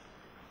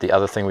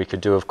other thing we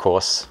could do, of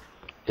course,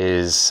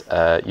 is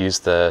use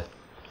the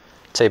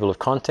table of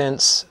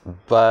contents,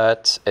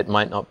 but it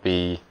might not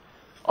be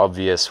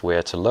obvious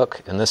where to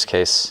look. In this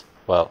case,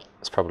 well,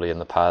 it's probably in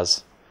the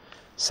parse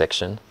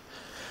section.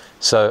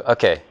 So,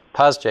 okay,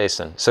 parse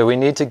JSON. So we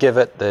need to give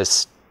it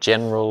this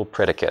general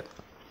predicate.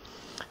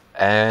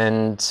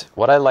 And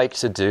what I like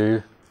to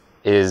do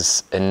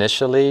is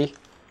initially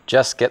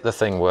just get the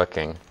thing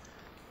working.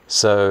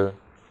 So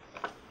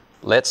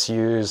let's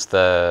use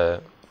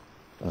the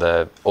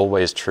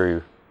always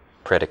true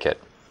predicate.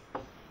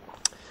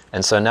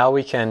 And so now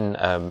we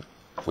can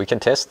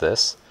test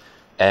this.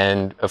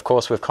 And of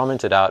course, we've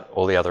commented out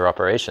all the other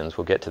operations.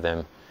 We'll get to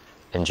them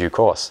in due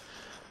course.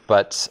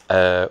 But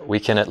we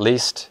can at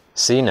least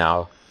see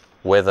now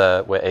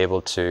whether we're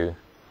able to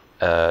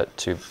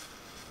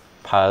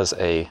parse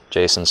a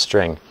JSON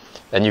string.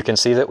 And you can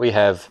see that we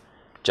have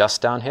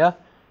just down here.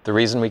 The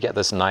reason we get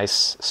this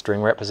nice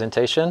string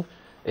representation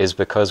is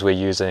because we're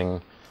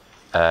using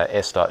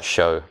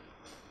s.show.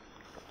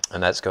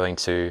 And that's going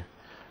to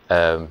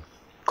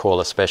call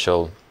a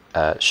special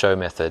show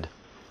method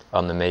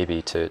on the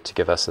maybe to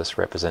give us this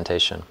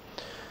representation.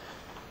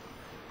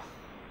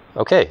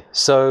 Okay,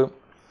 so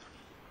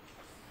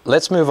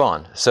let's move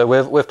on. So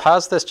we've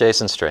parsed this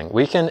JSON string.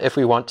 We can, if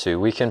we want to,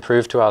 we can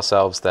prove to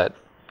ourselves that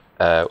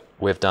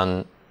we've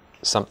done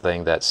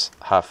something that's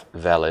half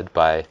valid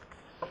by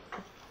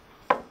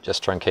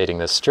just truncating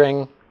this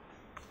string,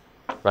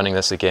 running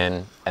this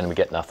again, and we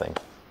get nothing.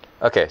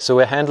 Okay, so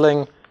we're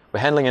handling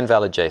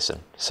invalid JSON.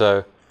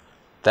 So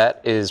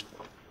that is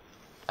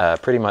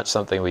pretty much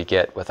something we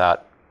get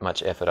without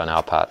much effort on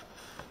our part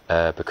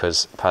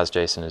because parse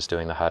JSON is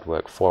doing the hard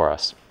work for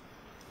us.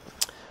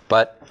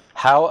 But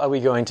how are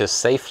we going to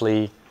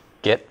safely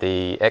get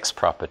the X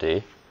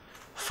property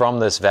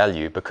from this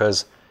value?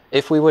 Because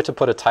if we were to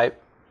put a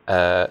type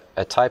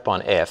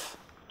on f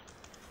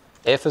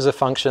is a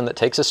function that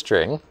takes a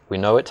string. We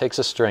know it takes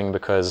a string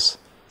because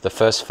the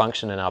first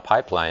function in our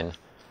pipeline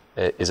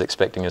is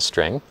expecting a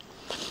string.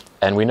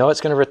 And we know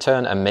it's going to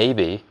return a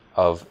maybe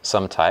of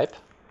some type.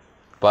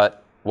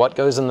 But what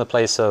goes in the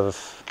place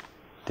of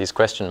these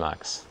question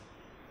marks?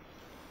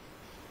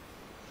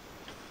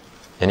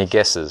 Any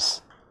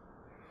guesses?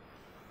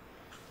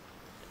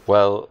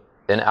 Well,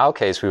 in our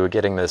case, we were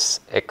getting this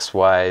X,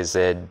 Y,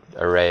 Z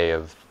array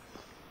of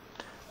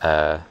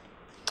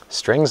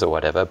strings or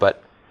whatever,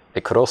 but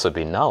it could also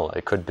be null.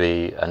 It could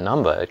be a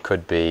number. It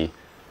could be,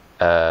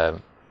 well,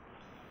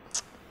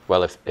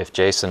 if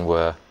JSON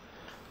were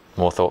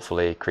more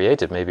thoughtfully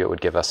created, maybe it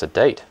would give us a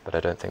date, but I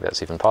don't think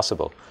that's even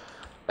possible.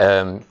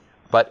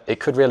 But it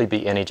could really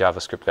be any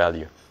JavaScript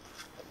value.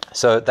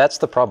 So that's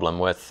the problem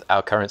with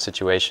our current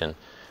situation.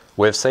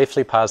 We've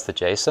safely parsed the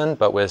JSON,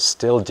 but we're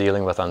still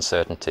dealing with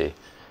uncertainty.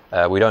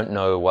 We don't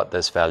know what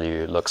this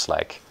value looks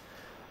like.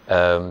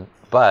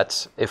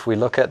 But if we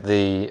look at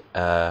the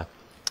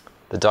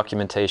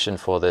documentation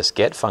for this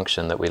get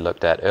function that we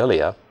looked at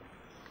earlier,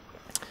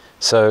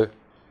 so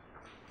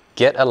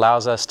get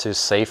allows us to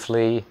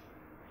safely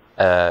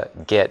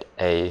get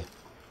a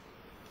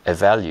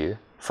value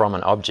from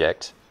an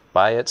object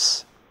by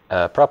its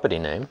property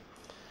name.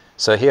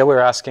 So here we're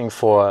asking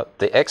for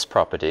the X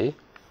property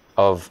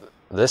of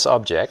this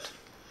object,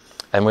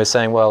 and we're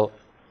saying, well,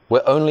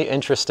 we're only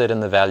interested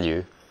in the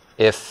value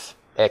if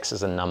X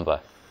is a number.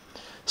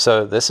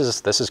 So this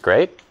is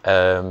great.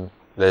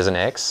 There's an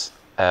X.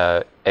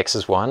 X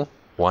is 1.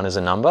 1 is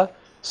a number.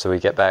 So we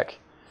get back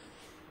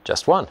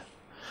just 1.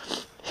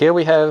 Here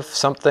we have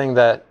something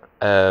that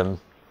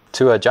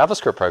to a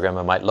JavaScript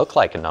programmer might look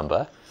like a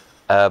number,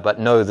 but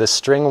no, the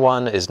string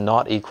 1 is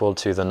not equal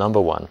to the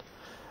number 1.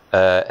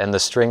 And the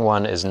string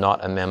 1 is not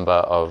a member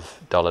of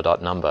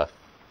 $number.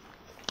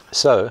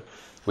 So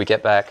we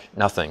get back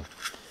nothing.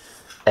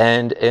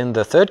 And in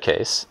the third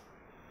case,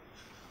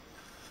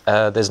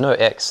 there's no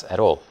X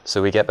at all,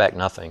 so we get back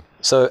nothing.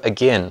 So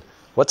again,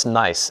 what's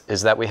nice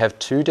is that we have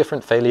two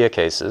different failure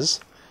cases.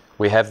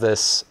 We have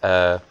this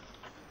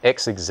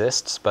X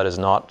exists but is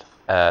not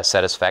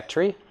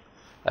satisfactory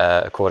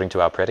according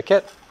to our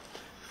predicate.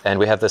 And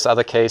we have this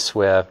other case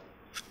where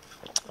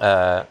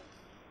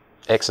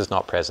X is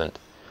not present.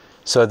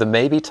 So the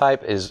maybe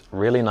type is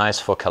really nice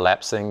for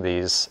collapsing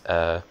these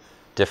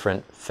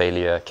different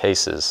failure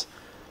cases.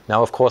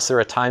 Now, of course, there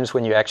are times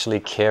when you actually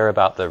care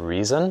about the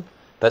reason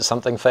that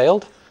something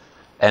failed.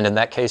 And in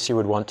that case, you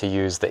would want to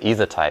use the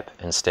either type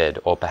instead,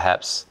 or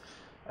perhaps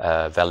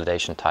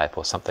validation type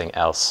or something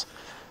else.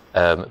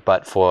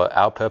 But for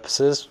our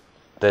purposes,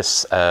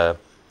 this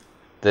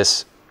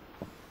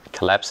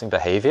collapsing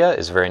behavior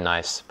is very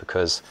nice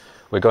because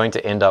we're going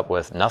to end up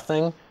with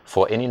nothing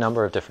for any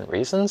number of different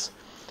reasons.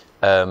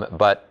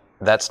 But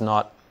that's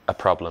not a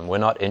problem. We're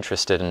not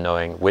interested in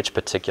knowing which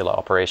particular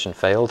operation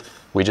failed.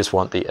 We just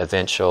want the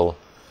eventual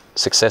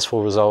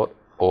successful result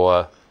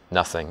or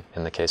nothing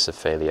in the case of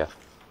failure.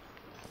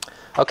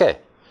 Okay,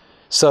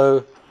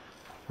 so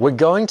we're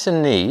going to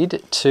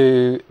need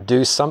to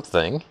do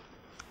something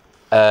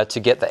to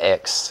get the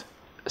X.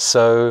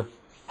 So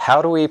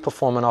how do we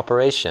perform an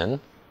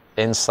operation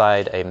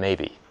inside a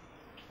maybe?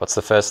 What's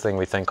the first thing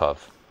we think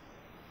of?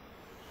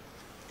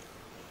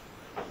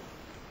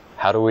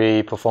 How do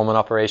we perform an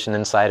operation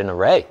inside an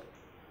array?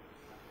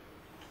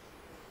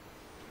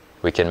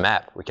 We can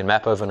map. We can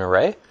map over an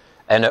array.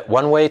 And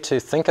one way to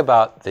think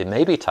about the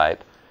maybe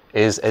type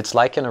is it's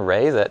like an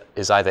array that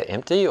is either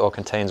empty or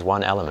contains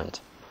one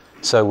element.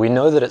 So we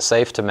know that it's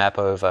safe to map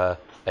over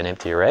an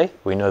empty array.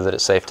 We know that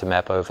it's safe to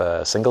map over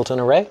a singleton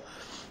array.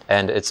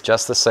 And it's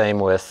just the same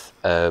with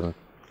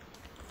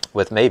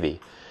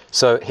maybe.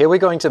 So here we're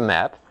going to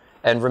map.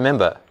 And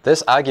remember,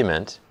 this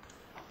argument,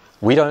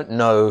 we don't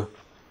know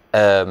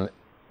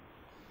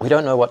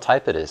what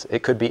type it is.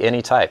 It could be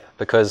any type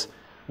because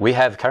we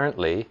have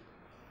currently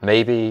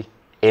maybe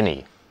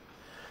any.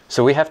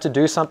 So we have to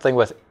do something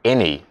with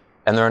any.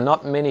 And there are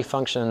not many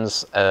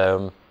functions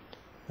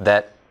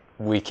that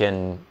we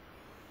can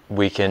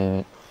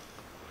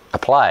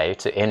apply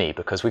to any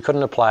because we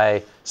couldn't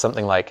apply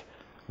something like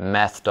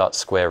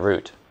math.square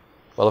root.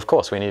 Well, of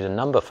course, we need a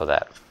number for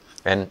that.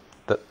 And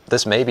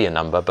this may be a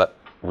number, but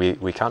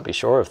we can't be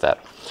sure of that.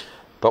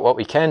 But what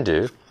we can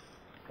do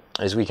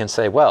is we can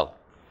say, well,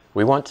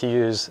 we want to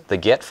use the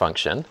get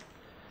function.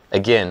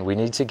 Again, we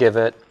need to give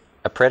it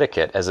a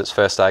predicate as its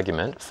first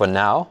argument. For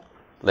now,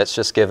 let's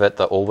just give it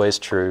the always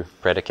true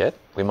predicate.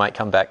 We might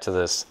come back to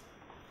this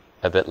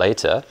a bit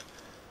later.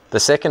 The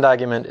second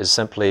argument is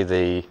simply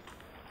the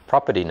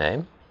property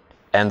name.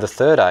 And the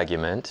third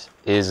argument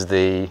is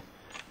the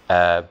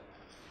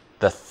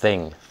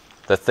thing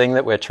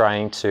that we're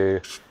trying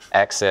to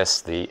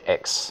access the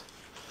X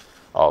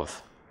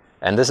of.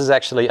 And this is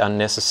actually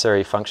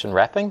unnecessary function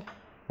wrapping.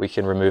 We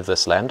can remove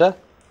this lambda.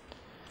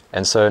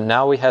 And so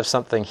now we have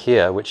something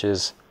here which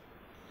is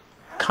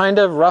kind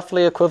of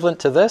roughly equivalent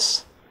to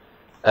this.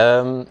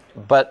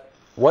 But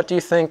what do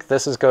you think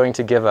this is going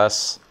to give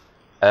us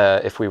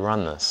if we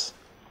run this?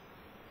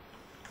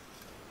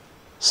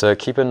 So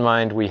keep in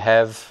mind we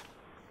have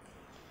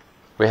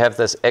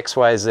this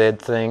XYZ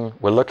thing.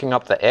 We're looking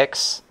up the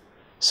X.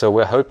 So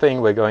we're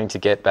hoping we're going to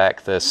get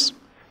back this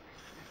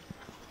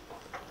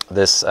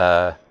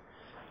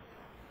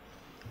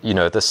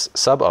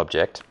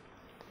sub-object.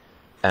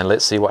 and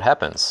let's see what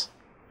happens.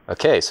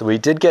 Okay, so we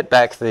did get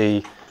back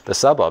the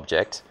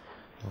sub-object,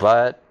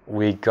 but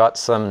we got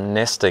some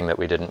nesting that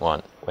we didn't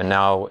want. We're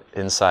now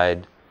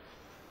inside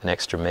an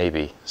extra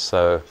maybe.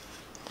 So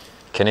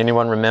can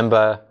anyone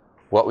remember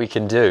what we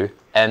can do?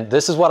 And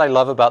this is what I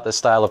love about this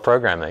style of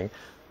programming.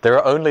 There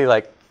are only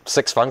like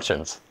 6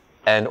 functions,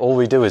 and all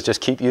we do is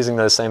just keep using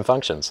those same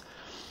functions.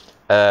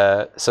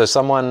 So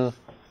someone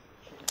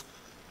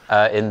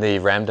in the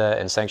Ramda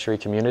and Sanctuary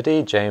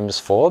community, James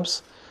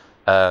Forbes,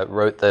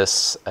 wrote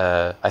this,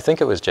 I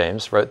think it was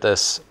James, wrote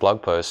this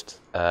blog post,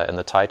 and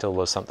the title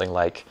was something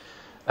like,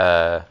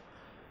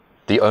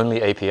 the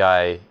only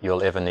API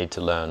you'll ever need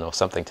to learn, or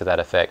something to that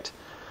effect.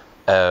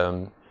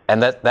 And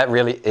that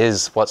really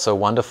is what's so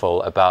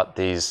wonderful about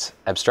these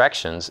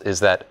abstractions, is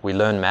that we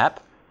learn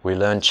map, we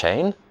learn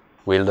chain,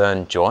 we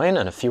learn join,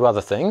 and a few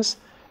other things,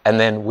 and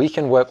then we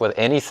can work with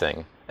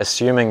anything,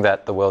 assuming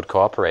that the world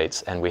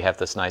cooperates and we have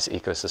this nice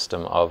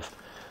ecosystem of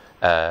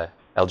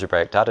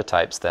algebraic data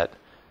types that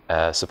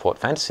support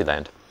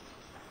Fantasyland.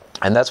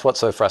 And that's what's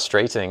so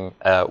frustrating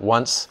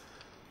once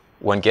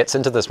one gets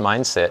into this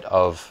mindset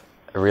of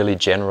really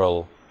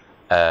general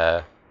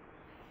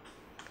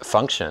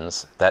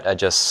functions that are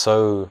just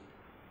so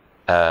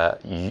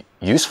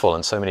useful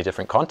in so many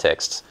different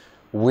contexts.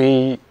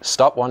 We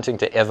stop wanting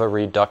to ever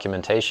read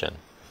documentation.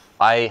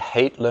 I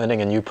hate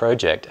learning a new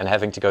project and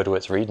having to go to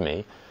its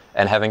README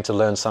and having to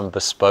learn some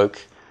bespoke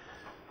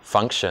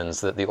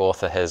functions that the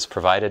author has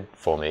provided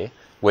for me,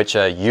 which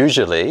are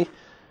usually,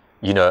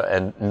 you know,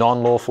 a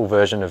non-lawful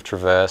version of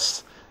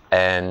traverse,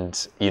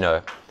 and, you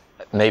know,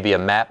 maybe a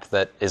map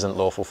that isn't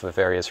lawful for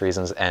various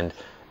reasons, and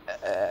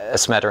a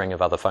smattering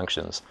of other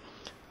functions.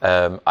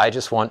 I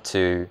just want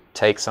to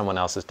take someone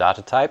else's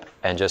data type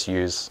and just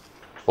use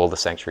all the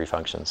Sanctuary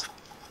functions,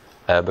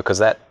 because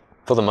that,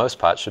 for the most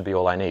part, should be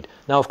all I need.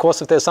 Now, of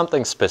course, if there's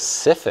something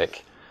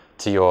specific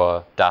to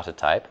your data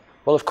type,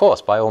 well, of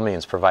course, by all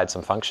means, provide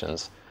some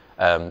functions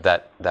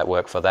that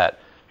work for that.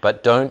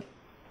 But don't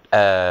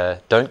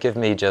give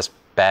me just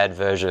bad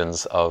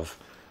versions of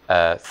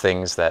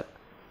things that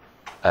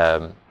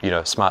you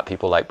know, smart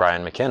people like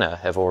Brian McKenna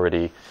have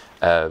already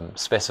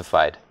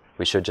specified.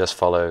 We should just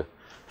follow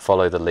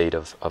the lead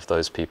of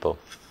those people.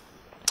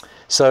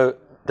 So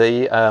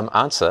the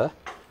answer,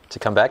 to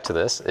come back to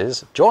this,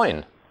 is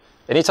join.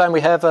 Anytime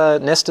we have a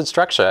nested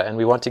structure and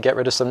we want to get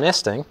rid of some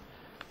nesting,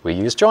 we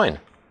use join.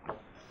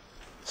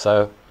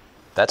 So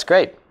that's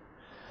great.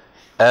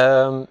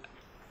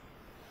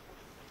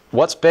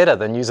 What's better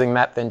than using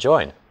map than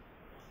join?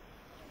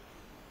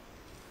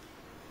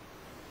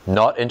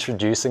 Not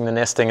introducing the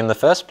nesting in the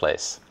first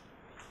place.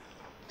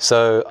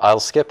 So I'll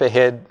skip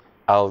ahead.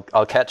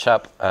 I'll catch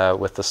up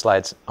with the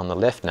slides on the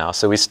left now.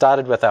 So we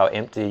started with our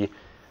empty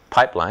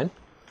pipeline.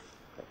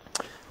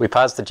 We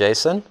parsed the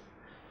JSON,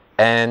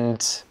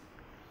 and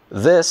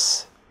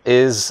this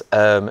is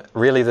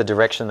really the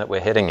direction that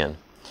we're heading in.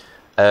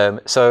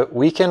 So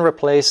we can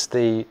replace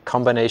the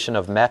combination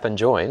of map and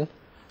join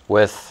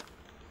with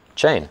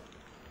chain.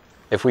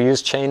 If we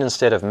use chain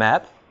instead of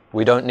map,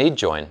 we don't need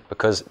join,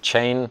 because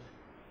chain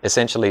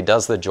essentially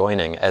does the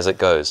joining as it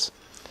goes.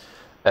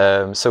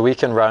 So we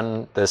can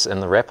run this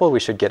in the REPL. We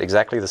should get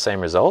exactly the same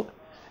result,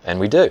 and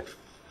we do.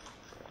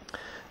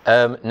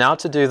 Now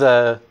to do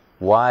the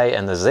Y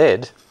and the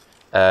Z,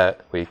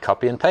 we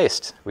copy and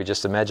paste. We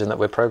just imagine that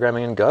we're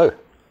programming in Go.